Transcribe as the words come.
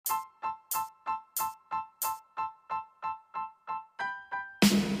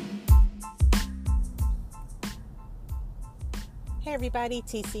Hey everybody,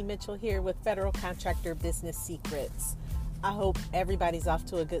 TC Mitchell here with Federal Contractor Business Secrets. I hope everybody's off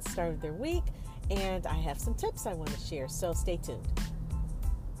to a good start of their week, and I have some tips I want to share, so stay tuned.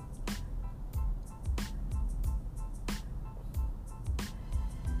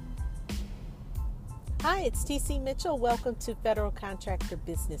 Hi, it's TC Mitchell. Welcome to Federal Contractor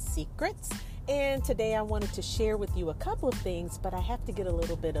Business Secrets. And today I wanted to share with you a couple of things, but I have to get a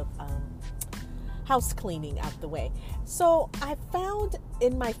little bit of house cleaning out the way. So I found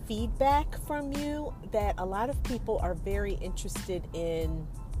in my feedback from you that a lot of people are very interested in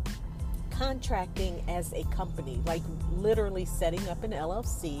contracting as a company, like literally setting up an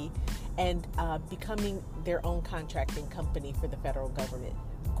LLC and becoming their own contracting company for the federal government.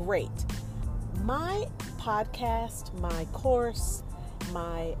 Great. My podcast, my course,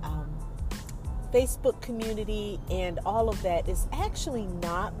 my Facebook community, and all of that is actually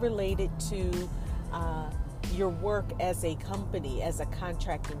not related to your work as a company, as a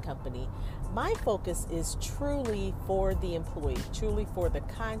contracting company. My focus is truly for the employee, truly for the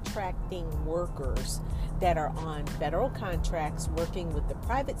contracting workers that are on federal contracts working with the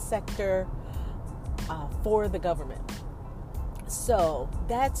private sector for the government. So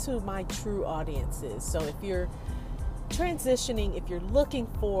that's who my true audience is. So if you're transitioning, if you're looking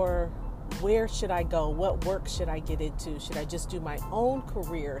for where should I go, what work should I get into, should I just do my own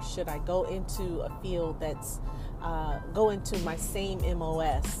career, should I go into a field that's go into my same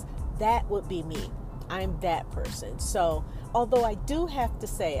MOS, that would be me. I'm that person. So although I do have to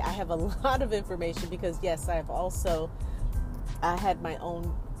say I have a lot of information, because yes, I had my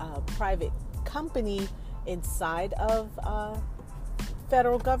own private company inside of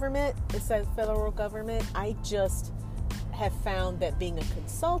federal government. I just have found that being a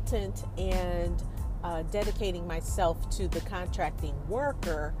consultant and dedicating myself to the contracting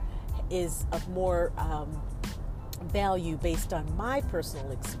worker is of more value based on my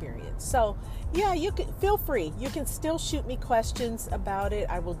personal experience. So yeah, you can feel free. You can still shoot me questions about it.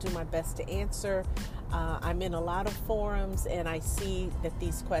 I will do my best to answer. I'm in a lot of forums, and I see that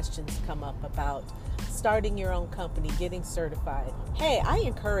these questions come up about starting your own company, getting certified. Hey, I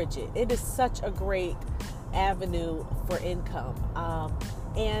encourage it. It is such a great avenue for income.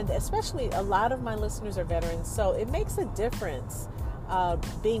 And especially a lot of my listeners are veterans, so it makes a difference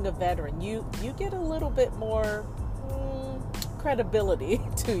being a veteran. You get a little bit more credibility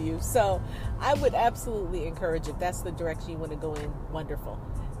to you. So I would absolutely encourage, if that's the direction you want to go in, wonderful.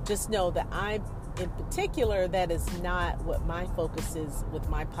 Just know that in particular, that is not what my focus is with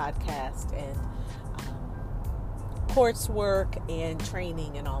my podcast and coursework and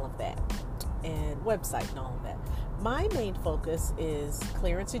training and all of that, and website and all of that. My main focus is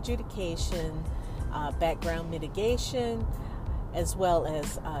clearance adjudication, background mitigation, as well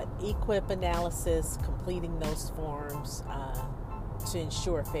as EQIP analysis, completing those forms to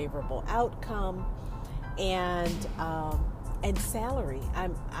ensure favorable outcome, and salary.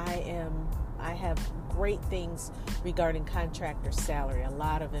 I have great things regarding contractor salary. A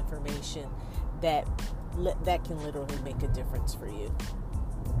lot of information that can literally make a difference for you.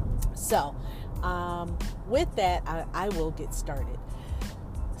 So, with that, I will get started.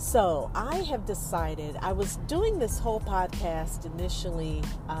 So, I have decided, I was doing this whole podcast initially,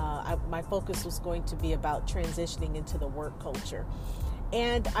 my focus was going to be about transitioning into the work culture.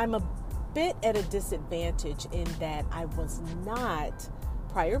 And I'm a bit at a disadvantage in that I was not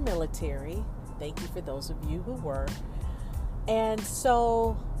prior military. Thank you for those of you who were. And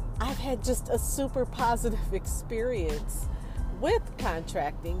so I've had just a super positive experience with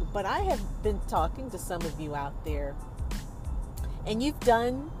contracting, but I have been talking to some of you out there, and you've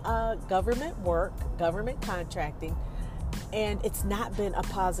done government work, government contracting, and it's not been a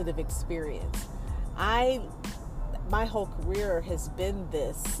positive experience. My whole career has been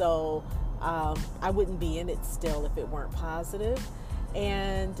this, so I wouldn't be in it still if it weren't positive.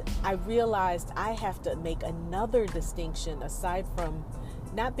 And I realized I have to make another distinction aside from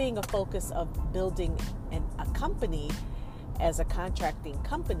not being a focus of building a company as a contracting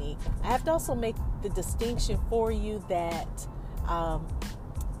company. I have to also make the distinction for you that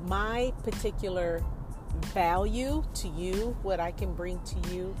my particular value to you, what I can bring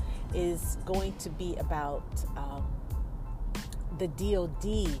to you, is going to be about the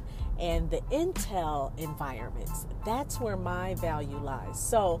DoD and the Intel environments. That's where my value lies.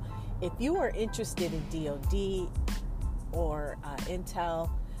 So if you are interested in DoD or Intel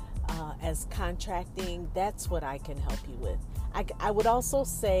as contracting, that's what I can help you with. I would also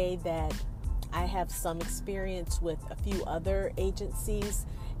say that I have some experience with a few other agencies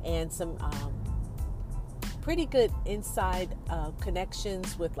and some pretty good inside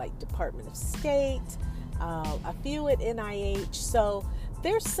connections with like Department of State, a few at NIH. So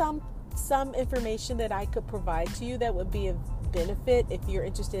there's some information that I could provide to you that would be of benefit if you're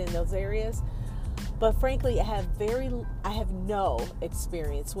interested in those areas. But frankly, I have no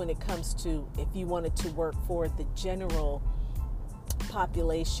experience when it comes to if you wanted to work for the general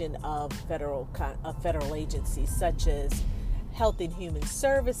population of federal agencies such as Health and Human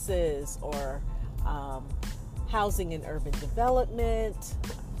Services or Housing and Urban Development,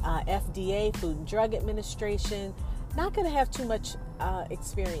 FDA, Food and Drug Administration. Not going to have too much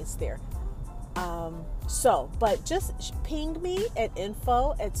experience there. But just ping me at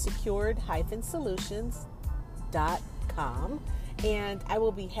info@secured-solutions.com, and I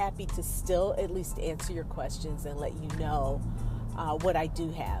will be happy to still at least answer your questions and let you know what I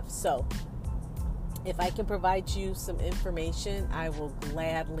do have. So if I can provide you some information, I will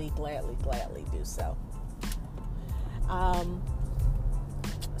gladly do so.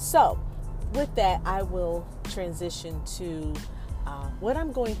 So with that, I will transition to what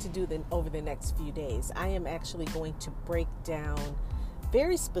I'm going to do then over the next few days. I am actually going to break down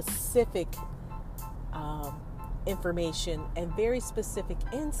very specific information and very specific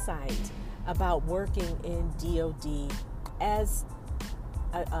insight about working in DoD as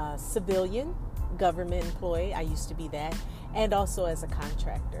a civilian government employee. I used to be that, and also as a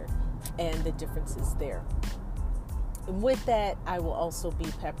contractor, and the differences there. And with that, I will also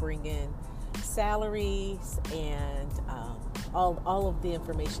be peppering in salaries and all of the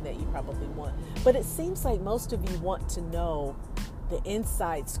information that you probably want. But it seems like most of you want to know the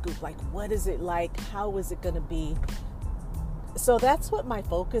inside scoop, like what is it like? How is it going to be? So that's what my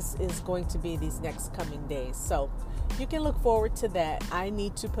focus is going to be these next coming days. So you can look forward to that. I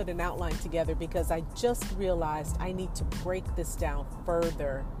need to put an outline together because I just realized I need to break this down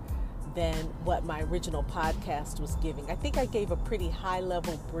further than what my original podcast was giving. I think I gave a pretty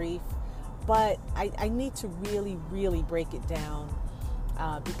high-level brief, but I need to really break it down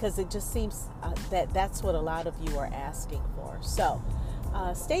because it just seems that's what a lot of you are asking for. So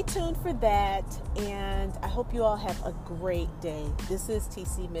stay tuned for that, and I hope you all have a great day. This is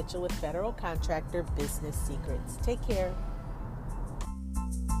TC Mitchell with Federal Contractor Business Secrets. Take care.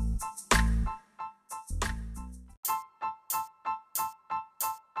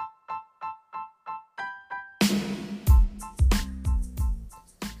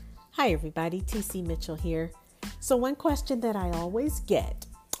 Hi everybody, TC Mitchell here. So one question that I always get,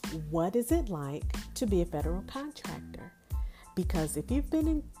 what is it like to be a federal contractor? Because if you've been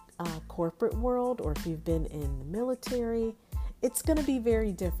in corporate world or if you've been in the military, it's going to be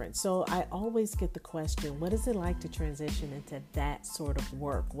very different. So I always get the question, what is it like to transition into that sort of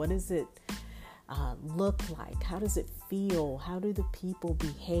work? What does it look like? How does it feel? How do the people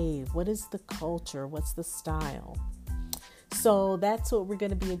behave? What is the culture? What's the style? So that's what we're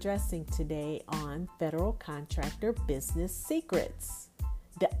going to be addressing today on Federal Contractor Business Secrets,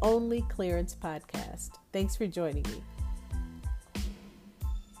 the only clearance podcast. Thanks for joining me.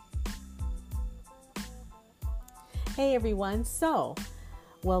 Hey everyone, so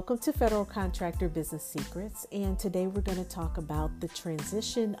welcome to Federal Contractor Business Secrets, and today we're going to talk about the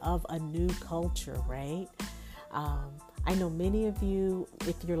transition of a new culture, right? I know many of you,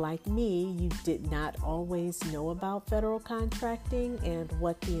 if you're like me, you did not always know about federal contracting and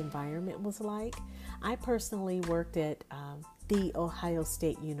what the environment was like. I personally worked at The Ohio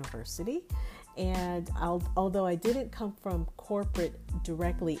State University, and although I didn't come from corporate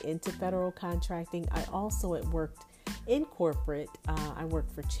directly into federal contracting, I also worked in corporate. I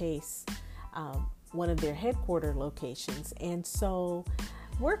worked for Chase, one of their headquarter locations, and so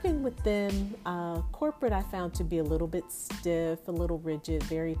working with them, corporate I found to be a little bit stiff, a little rigid,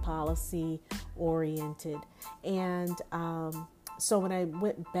 very policy oriented. And so when I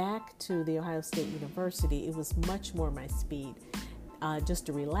went back to The Ohio State University, it was much more my speed. Just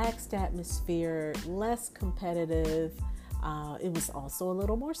a relaxed atmosphere, less competitive. It was also a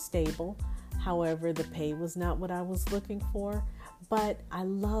little more stable. However, the pay was not what I was looking for. But I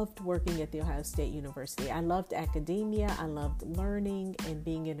loved working at The Ohio State University. I loved academia. I loved learning and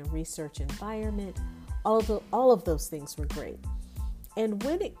being in a research environment. All of those things were great. And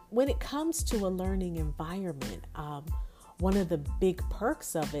when it comes to a learning environment, one of the big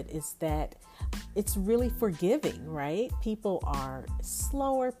perks of it is that it's really forgiving, right? People are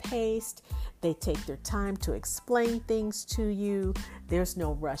slower paced. They take their time to explain things to you. There's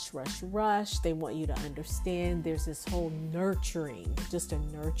no rush. They want you to understand. There's this whole nurturing, just a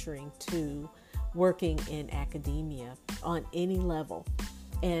nurturing to working in academia on any level.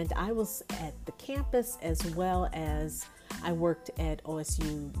 And I was at the campus as well as I worked at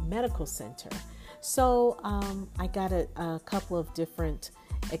OSU Medical Center. So I got a couple of different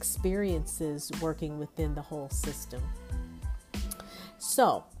experiences working within the whole system.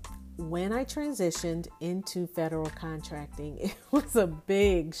 So when I transitioned into federal contracting, it was a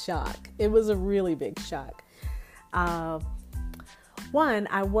big shock. It was a really big shock. One,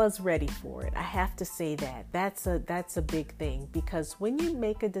 I was ready for it. I have to say that. That's a big thing, because when you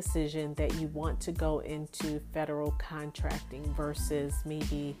make a decision that you want to go into federal contracting versus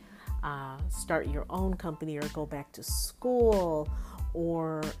maybe start your own company or go back to school,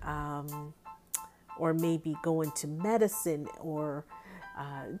 or maybe go into medicine, or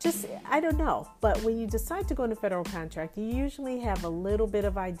I don't know. But when you decide to go into federal contract, you usually have a little bit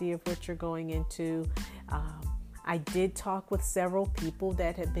of idea of what you're going into. I did talk with several people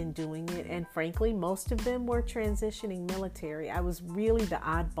that had been doing it, and frankly, most of them were transitioning military. I was really the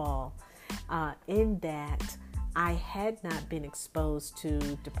oddball in that I had not been exposed to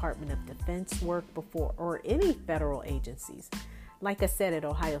Department of Defense work before, or any federal agencies. Like I said, at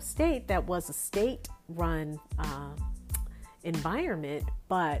Ohio State, that was a state-run environment,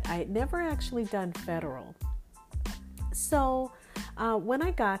 but I had never actually done federal. So when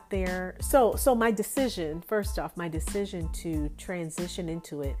I got there, so my decision, first off, my decision to transition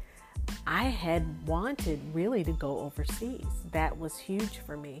into it, I had wanted really to go overseas. That was huge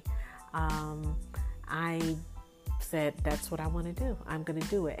for me. I said, that's what I want to do. I'm going to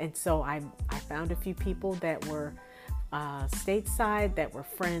do it. And so I found a few people that were stateside, that were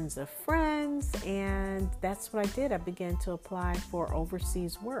friends of friends, and that's what I did. I began to apply for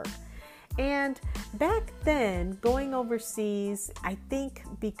overseas work. And back then, going overseas, I think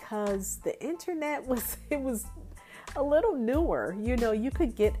because the internet was a little newer. You know, you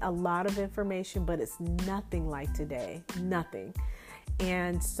could get a lot of information, but it's nothing like today, nothing.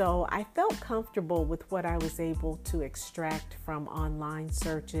 And so I felt comfortable with what I was able to extract from online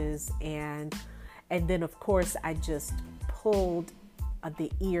searches. And then, of course, I just pulled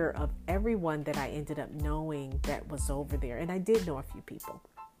the ear of everyone that I ended up knowing that was over there. And I did know a few people.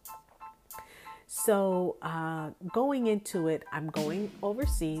 So going into it, I'm going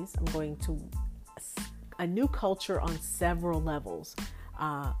overseas. I'm going to a new culture on several levels.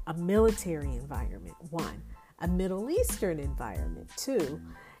 A military environment, one. A Middle Eastern environment, two.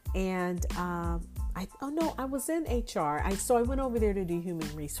 And I was in HR. So I went over there to do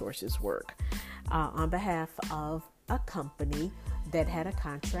human resources work on behalf of a company that had a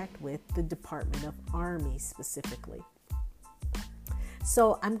contract with the Department of Army specifically.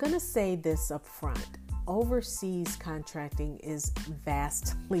 So I'm going to say this up front. Overseas contracting is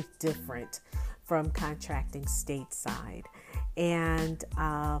vastly different from contracting stateside. And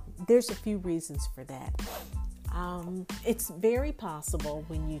there's a few reasons for that. It's very possible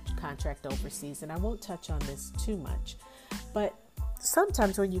when you contract overseas, and I won't touch on this too much, but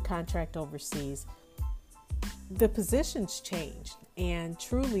sometimes when you contract overseas, the positions change, and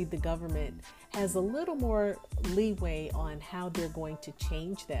truly the government has a little more leeway on how they're going to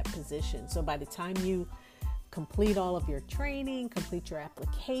change that position. So by the time you complete all of your training, complete your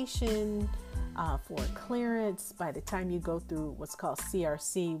application for clearance, by the time you go through what's called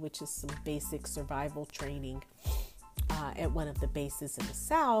CRC, which is some basic survival training at one of the bases in the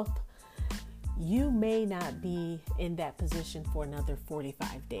South, you may not be in that position for another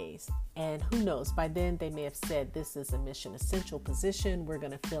 45 days. And who knows, by then they may have said this is a mission essential position. We're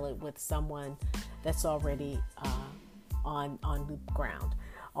going to fill it with someone that's already on the ground,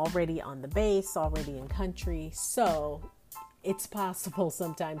 already on the base, already in country. So it's possible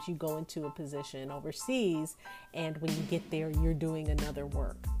sometimes you go into a position overseas, and when you get there, you're doing another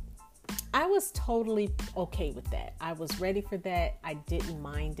work. I was totally okay with that. I was ready for that. I didn't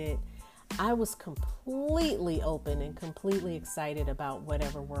mind it. I was completely open and completely excited about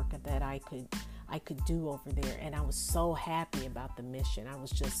whatever work that I could do over there. And I was so happy about the mission. I was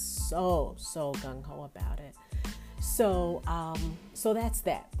just so gung-ho about it. So that's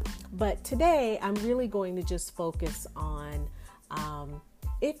that. But today I'm really going to just focus on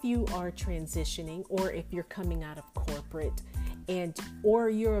if you are transitioning, or if you're coming out of corporate, or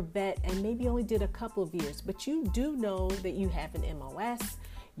you're a vet and maybe only did a couple of years, but you do know that you have an MOS.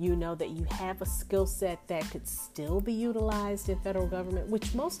 You know that you have a skill set that could still be utilized in federal government,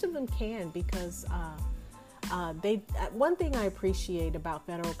 which most of them can, because one thing I appreciate about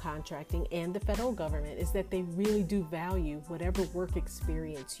federal contracting and the federal government is that they really do value whatever work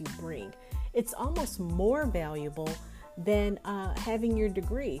experience you bring. It's almost more valuable than having your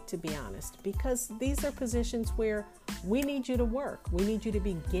degree, to be honest, because these are positions where we need you to work. We need you to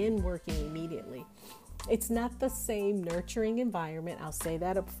begin working immediately. It's not the same nurturing environment. I'll say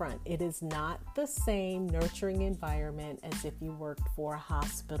that up front. It is not the same nurturing environment as if you worked for a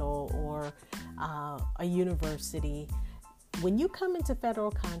hospital or a university. when you come into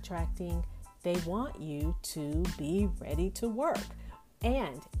federal contracting, they want you to be ready to work.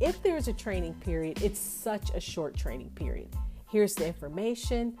 And if there's a training period, it's such a short training period. Here's the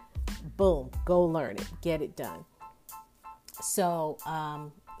information, boom, go learn it, get it done. So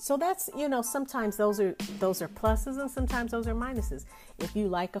that's, sometimes those are pluses and sometimes those are minuses. If you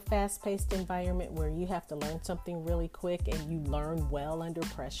like a fast-paced environment where you have to learn something really quick and you learn well under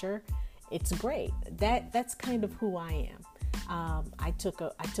pressure, it's great. That's kind of who I am. I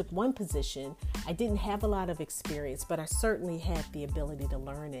took one position. I didn't have a lot of experience, but I certainly had the ability to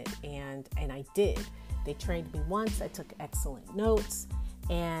learn it, and I did. They trained me once. I took excellent notes,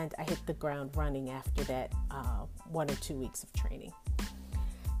 and I hit the ground running after that 1 or 2 weeks of training.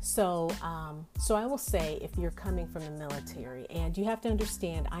 So I will say, if you're coming from the military, and you have to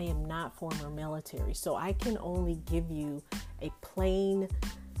understand, I am not former military, so I can only give you a plain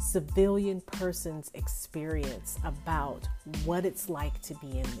civilian person's experience about what it's like to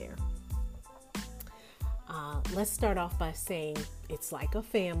be in there. Let's start off by saying it's like a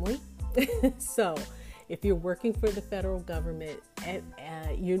family. So if you're working for the federal government,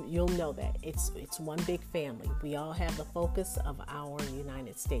 you'll know that it's one big family. We all have the focus of our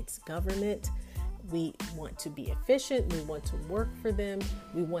United States government. We want to be efficient. We want to work for them.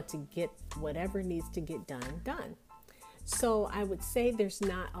 We want to get whatever needs to get done. So I would say there's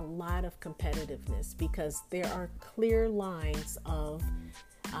not a lot of competitiveness because there are clear lines of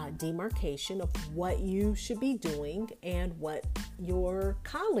demarcation of what you should be doing and what your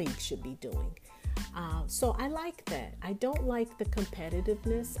colleagues should be doing. So I like that. I don't like the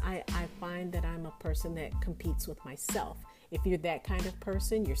competitiveness. I find that I'm a person that competes with myself. If you're that kind of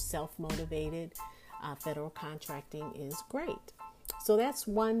person, you're self-motivated, federal contracting is great. So that's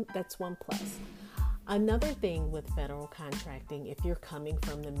one plus. Another thing with federal contracting, if you're coming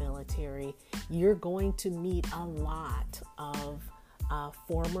from the military, you're going to meet a lot of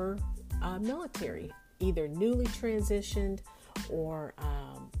former military, either newly transitioned or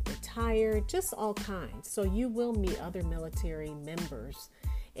retired, just all kinds. So you will meet other military members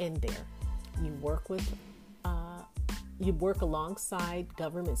in there. You work alongside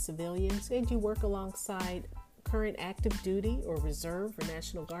government civilians, and you work alongside current active duty or reserve or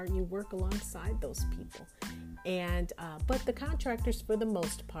National Guard. You work alongside those people. And but the contractors, for the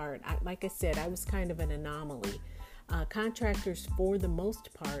most part, like I said, I was kind of an anomaly. Contractors, for the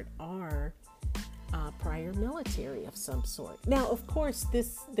most part, are prior military of some sort. Now, of course,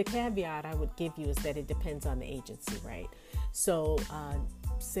 the caveat I would give you is that it depends on the agency, right? So,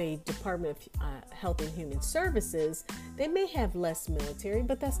 say Department of Health and Human Services, they may have less military,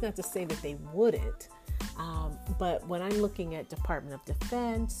 but that's not to say that they wouldn't. But when I'm looking at Department of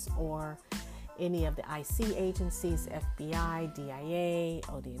Defense or any of the IC agencies, FBI, DIA,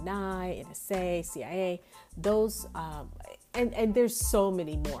 ODNI, NSA, CIA, those, and there's so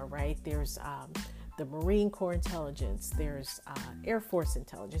many more, right? There's the Marine Corps Intelligence, there's Air Force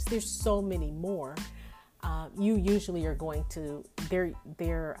Intelligence, there's so many more. You usually are going to,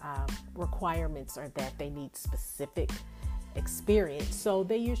 their requirements are that they need specific experience. So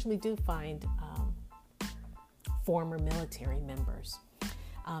they usually do find former military members.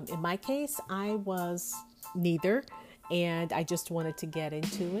 In my case, I was neither, and I just wanted to get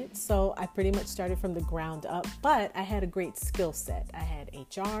into it. So I pretty much started from the ground up, but I had a great skill set. I had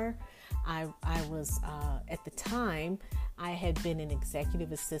HR. I was, at the time, I had been an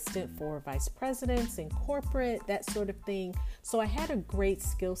executive assistant for vice presidents in corporate, that sort of thing. So I had a great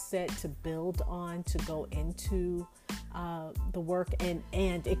skill set to build on, to go into the work, and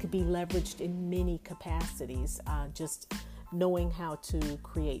it could be leveraged in many capacities. Just knowing how to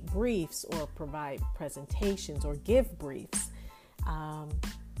create briefs or provide presentations or give briefs,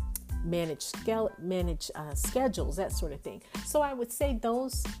 manage schedules, that sort of thing. So I would say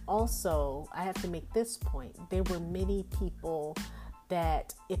those also, I have to make this point, there were many people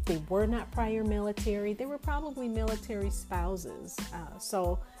that if they were not prior military, they were probably military spouses.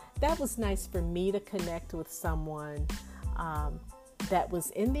 So that was nice for me to connect with someone that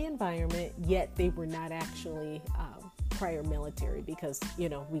was in the environment, yet they were not actually prior military, because,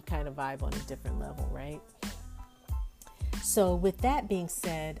 we kind of vibe on a different level, right? So with that being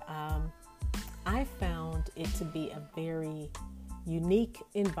said, I found it to be a very unique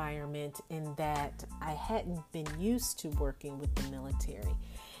environment in that I hadn't been used to working with the military.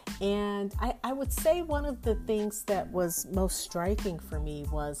 And I would say one of the things that was most striking for me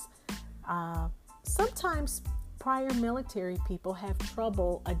was sometimes prior military people have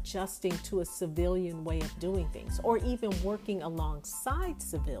trouble adjusting to a civilian way of doing things, or even working alongside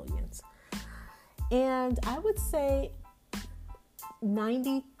civilians. And I would say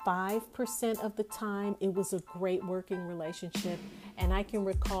 95% of the time, it was a great working relationship. And I can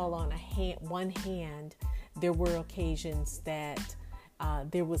recall on one hand, there were occasions that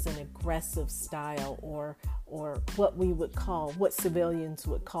there was an aggressive style or what civilians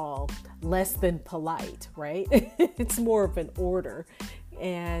would call less than polite, right? It's more of an order.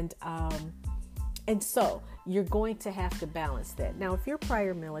 And so you're going to have to balance that. Now, if you're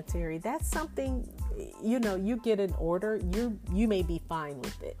prior military, that's something, you get an order, you may be fine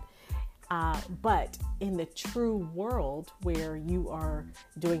with it. But in the true world where you are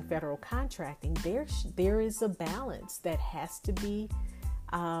doing federal contracting, there is a balance that has to be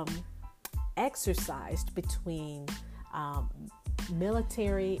exercised between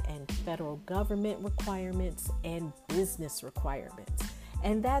military and federal government requirements and business requirements.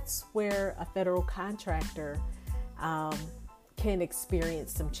 And that's where a federal contractor can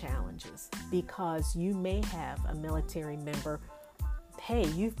experience some challenges, because you may have a military member. Hey,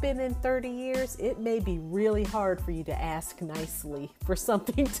 you've been in 30 years. It may be really hard for you to ask nicely for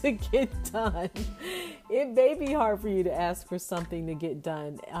something to get done. It may be hard for you to ask for something to get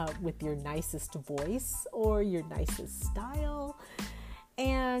done with your nicest voice or your nicest style.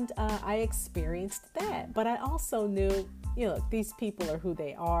 And I experienced that. But I also knew, these people are who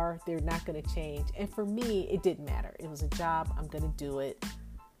they are. They're not going to change. And for me, it didn't matter. It was a job. I'm going to do it.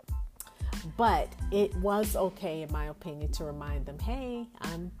 But it was okay, in my opinion, to remind them, hey,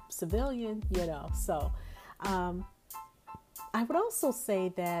 I'm civilian, So I would also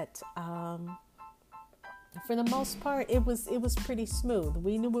say that for the most part, it was pretty smooth.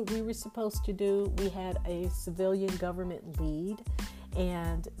 We knew what we were supposed to do. We had a civilian government lead,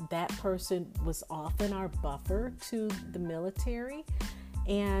 and that person was often our buffer to the military.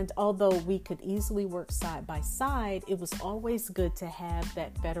 And although we could easily work side by side, it was always good to have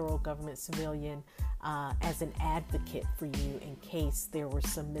that federal government civilian as an advocate for you in case there were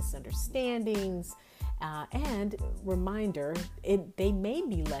some misunderstandings. And reminder, they may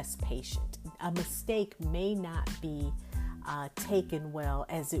be less patient. A mistake may not be taken well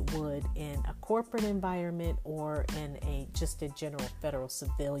as it would in a corporate environment or in just a general federal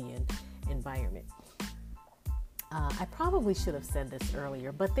civilian environment. I probably should have said this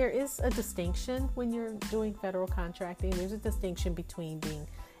earlier, but there is a distinction when you're doing federal contracting. There's a distinction between being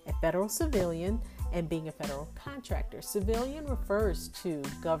a federal civilian and being a federal contractor. Civilian refers to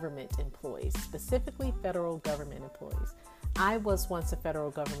government employees, specifically federal government employees. I was once a federal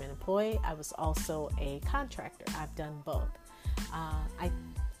government employee. I was also a contractor. I've done both. I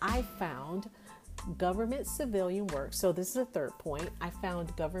found government civilian work. So this is a third point. I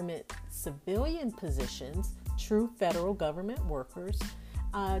found government civilian positions, true federal government workers,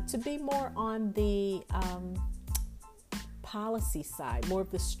 to be more on the policy side, more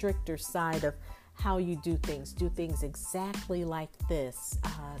of the stricter side of how you do things exactly like this,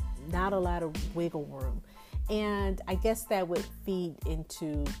 not a lot of wiggle room. And I guess that would feed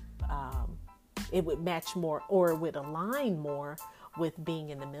into, it would match more, or it would align more with being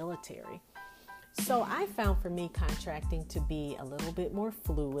in the military. So I found for me contracting to be a little bit more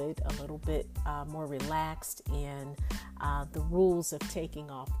fluid, a little bit more relaxed in the rules of taking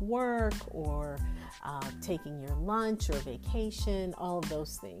off work or taking your lunch or vacation, all of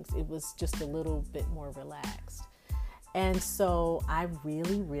those things. It was just a little bit more relaxed. And so I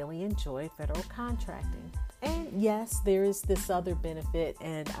really, really enjoyed federal contracting. And yes, there is this other benefit,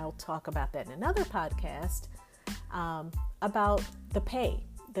 and I'll talk about that in another podcast, about the pay.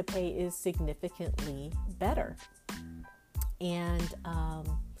 The pay is significantly better. And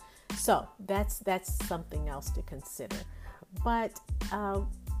so that's something else to consider. But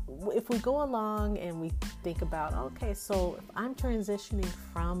if we go along and we think about, okay, so if I'm transitioning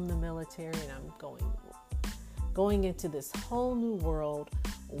from the military and I'm going into this whole new world,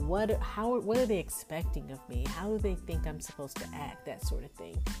 what are they expecting of me? How do they think I'm supposed to act? That sort of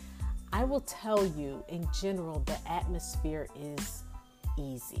thing. I will tell you, in general, the atmosphere is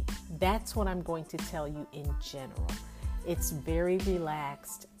easy. That's what I'm going to tell you in general. It's very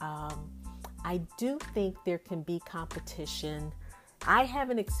relaxed. I do think there can be competition. I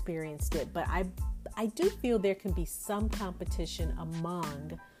haven't experienced it, but I do feel there can be some competition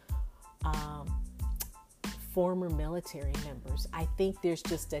among former military members. I think there's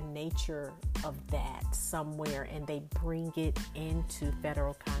just a nature of that somewhere, and they bring it into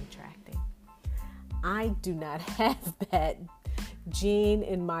federal contracting. I do not have that gene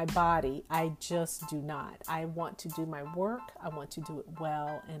in my body. I just do not. I want to do my work. I want to do it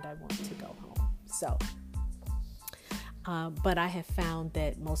well, and I want to go home. So, but I have found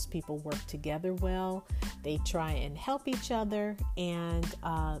that most people work together well. They try and help each other, and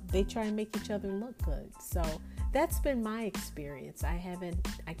they try and make each other look good. So that's been my experience. I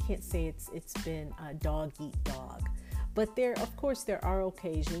can't say it's been a dog eat dog. But of course, there are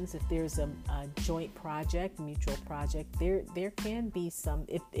occasions if there's a joint project, mutual project, there can be some,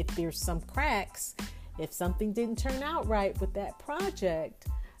 if there's some cracks, if something didn't turn out right with that project,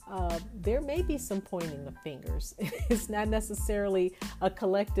 there may be some pointing of fingers. It's not necessarily a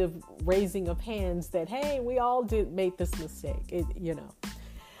collective raising of hands that, hey, we all made this mistake,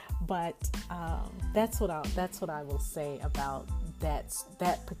 But that's what I will say about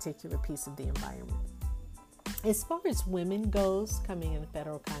that particular piece of the environment. As far as women goes, coming into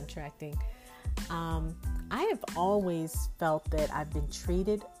federal contracting, I have always felt that I've been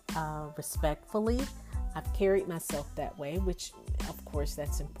treated respectfully. I've carried myself that way, which, of course,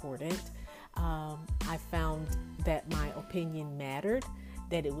 that's important. I found that my opinion mattered,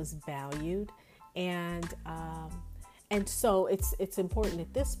 that it was valued, and so it's important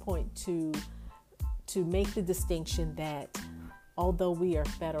at this point to make the distinction that although we are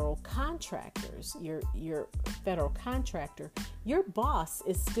federal contractors, you're federal contractor, your boss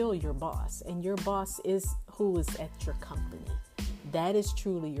is still your boss, and your boss is who is at your company. That is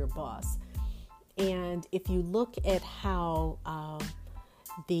truly your boss. And if you look at how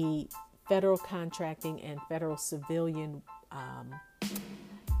the federal contracting and federal civilian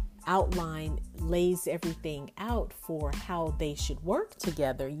outline lays everything out for how they should work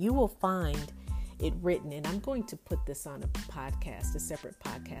together, you will find it written, and I'm going to put this on a separate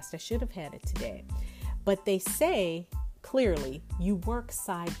podcast. I should have had it today. But they say clearly, you work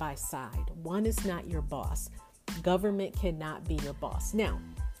side by side. One is not your boss. Government cannot be your boss. Now,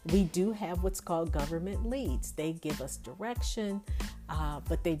 we do have what's called government leads. They give us direction,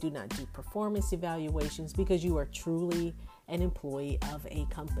 but they do not do performance evaluations because you are truly an employee of a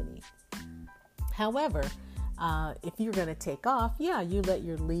company. However, if you're going to take off, you let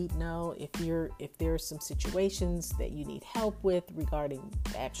your lead know if there are some situations that you need help with regarding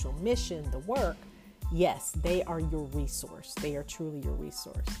the actual mission, the work. Yes, they are your resource. They are truly your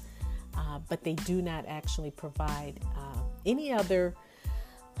resource. But they do not actually provide any other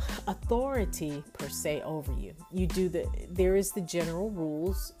authority per se over you. There is the general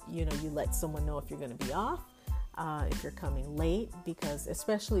rules. You let someone know if you're going to be off. If you're coming late, because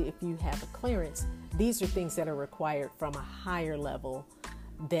especially if you have a clearance, these are things that are required from a higher level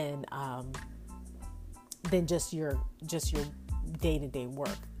than just your day-to-day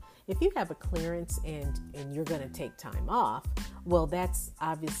work. If you have a clearance and you're going to take time off, well, that's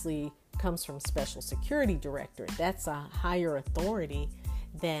obviously comes from Special Security Directorate. That's a higher authority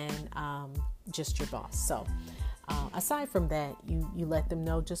than just your boss. So aside from that, you let them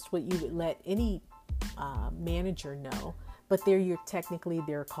know just what you would let any manager know, but they're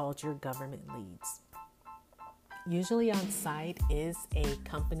called your government leads. Usually on site is a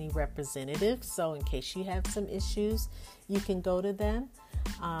company representative, so in case you have some issues, you can go to them.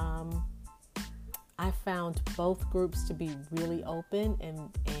 I found both groups to be really open and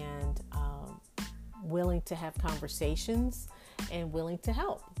willing to have conversations and willing to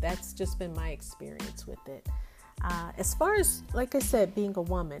help. That's just been my experience with it. As far as, like I said, being a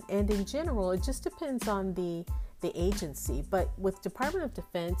woman, and in general, it just depends on the agency. But with Department of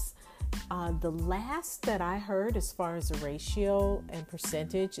Defense, the last that I heard as far as a ratio and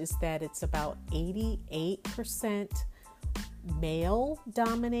percentage is that it's about 88% male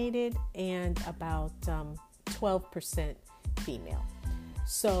dominated and about 12% female.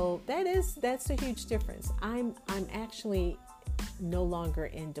 So that's a huge difference. I'm actually no longer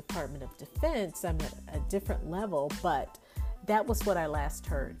in Department of Defense. I'm at a different level, but that was what I last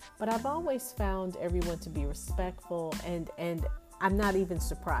heard. But I've always found everyone to be respectful, and I'm not even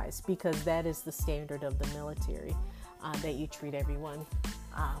surprised, because that is the standard of the military, that you treat everyone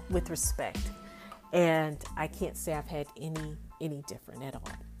with respect. And I can't say I've had any different at all.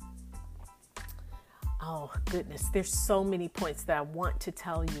 Oh, goodness. There's so many points that I want to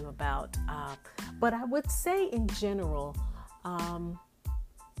tell you about. But I would say in general,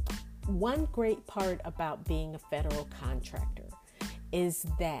 one great part about being a federal contractor is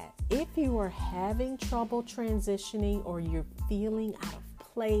that if you are having trouble transitioning, or you're feeling out of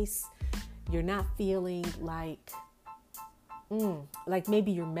place, you're not feeling like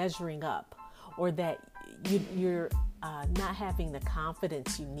maybe you're measuring up, or that you're not having the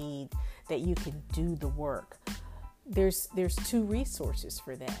confidence you need that you can do the work, there's two resources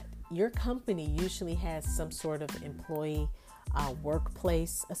for that. Your company usually has some sort of employee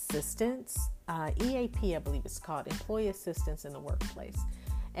workplace assistance, EAP, I believe it's called, Employee Assistance in the Workplace.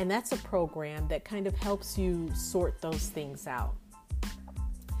 And that's a program that kind of helps you sort those things out.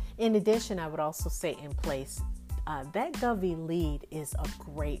 In addition, I would also say in place, that Govy Lead is a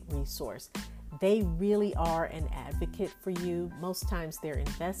great resource. They really are an advocate for you. Most times they're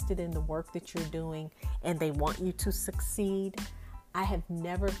invested in the work that you're doing and they want you to succeed. I have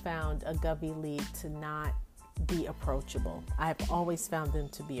never found a Govy lead to not be approachable. I've always found them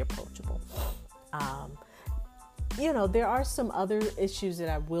to be approachable. There are some other issues that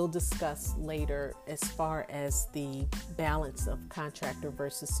I will discuss later as far as the balance of contractor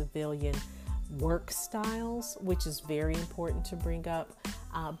versus civilian work styles, which is very important to bring up.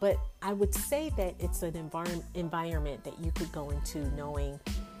 But I would say that it's an environment that you could go into knowing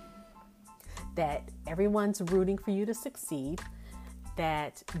that everyone's rooting for you to succeed,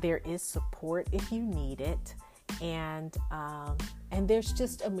 that there is support if you need it, and there's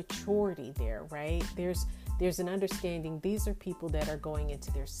just a maturity there, right? There's an understanding. These are people that are going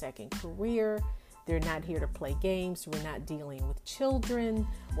into their second career. They're not here to play games. We're not dealing with children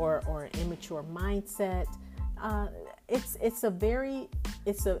or an immature mindset. It's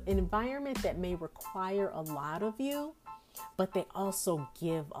an environment that may require a lot of you, but they also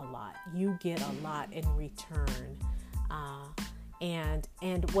give a lot. You get a lot in return.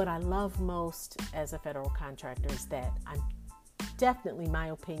 And what I love most as a federal contractor is that my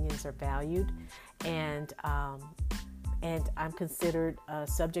opinions are valued, and I'm considered a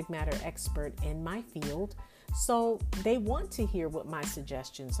subject matter expert in my field. So they want to hear what my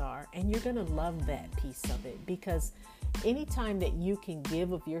suggestions are, and you're going to love that piece of it, because anytime that you can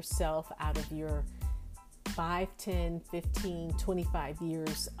give of yourself out of your 5, 10, 15, 25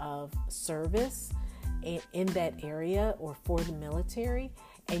 years of service in that area or for the military,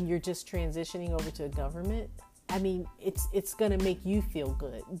 and you're just transitioning over to a government, I mean, it's going to make you feel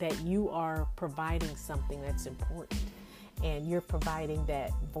good that you are providing something that's important, and you're providing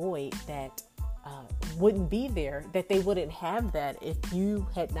that void that wouldn't be there, that they wouldn't have that if you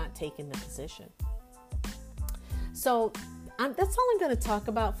had not taken the position. So that's all I'm going to talk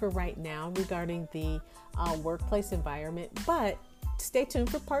about for right now regarding the workplace environment, but stay tuned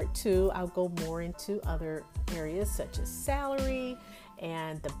for part 2. I'll go more into other areas such as salary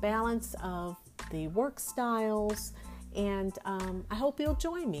and the balance of the work styles, and I hope you'll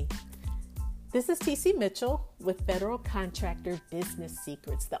join me. This is TC Mitchell with Federal Contractor Business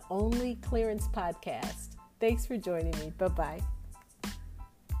Secrets, the only clearance podcast. Thanks for joining me. Bye-bye.